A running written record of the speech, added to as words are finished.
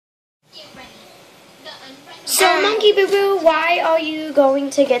So, Monkey Boo Boo, why are you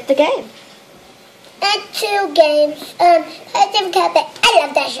going to get the game? And 2 games. I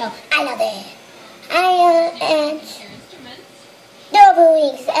love that show. I love it. And Double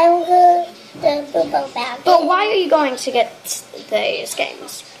Wings. And the football bag. But why are you going to get these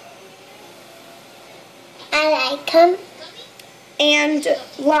games? I like them. And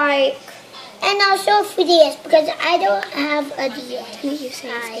And also 3DS because I don't have a DS. Didn't you say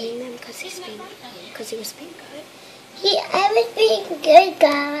he's getting them because he was being good? I was being good,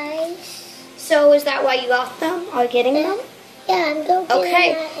 guys. So is that why you got them? Are you getting them? Yeah, I'm going to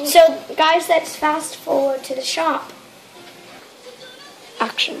Okay, so guys, let's fast forward to the shop.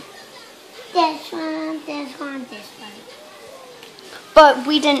 Action. This one, this one, this one. But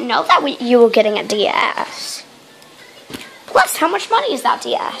we didn't know that you were getting a DS. Plus, how much money is that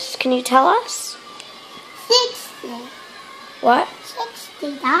DS? Can you tell us? 60. What?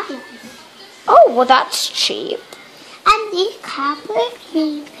 $60. Oh, well, that's cheap. And these copper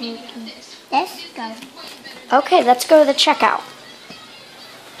key pickers. Let's go. Okay, let's go to the checkout.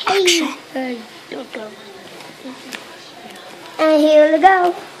 Action. And here we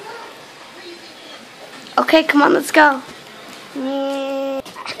go. Okay, come on, let's go.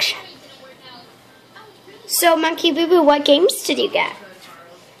 Action. So, Monkey Boo Boo, what games did you get?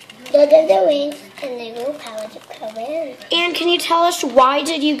 The Wings and the Little Powers of Color. And can you tell us why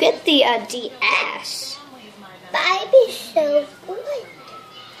did you get the DS? But I'd be so good.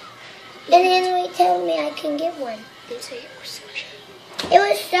 And then they told me I can get one. It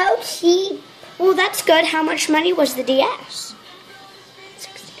was so cheap. Well, that's good. How much money was the DS?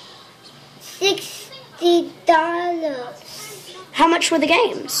 $60. How much were the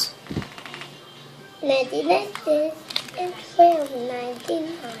games? $19 and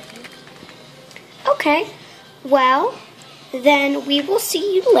 $12.99. Okay. Well, then we will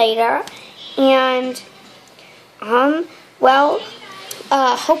see you later. And, hope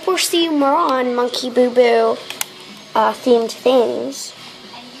we'll see you more on Monkey Boo Boo themed things.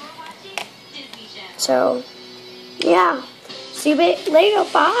 So, yeah. See you later.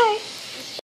 Bye.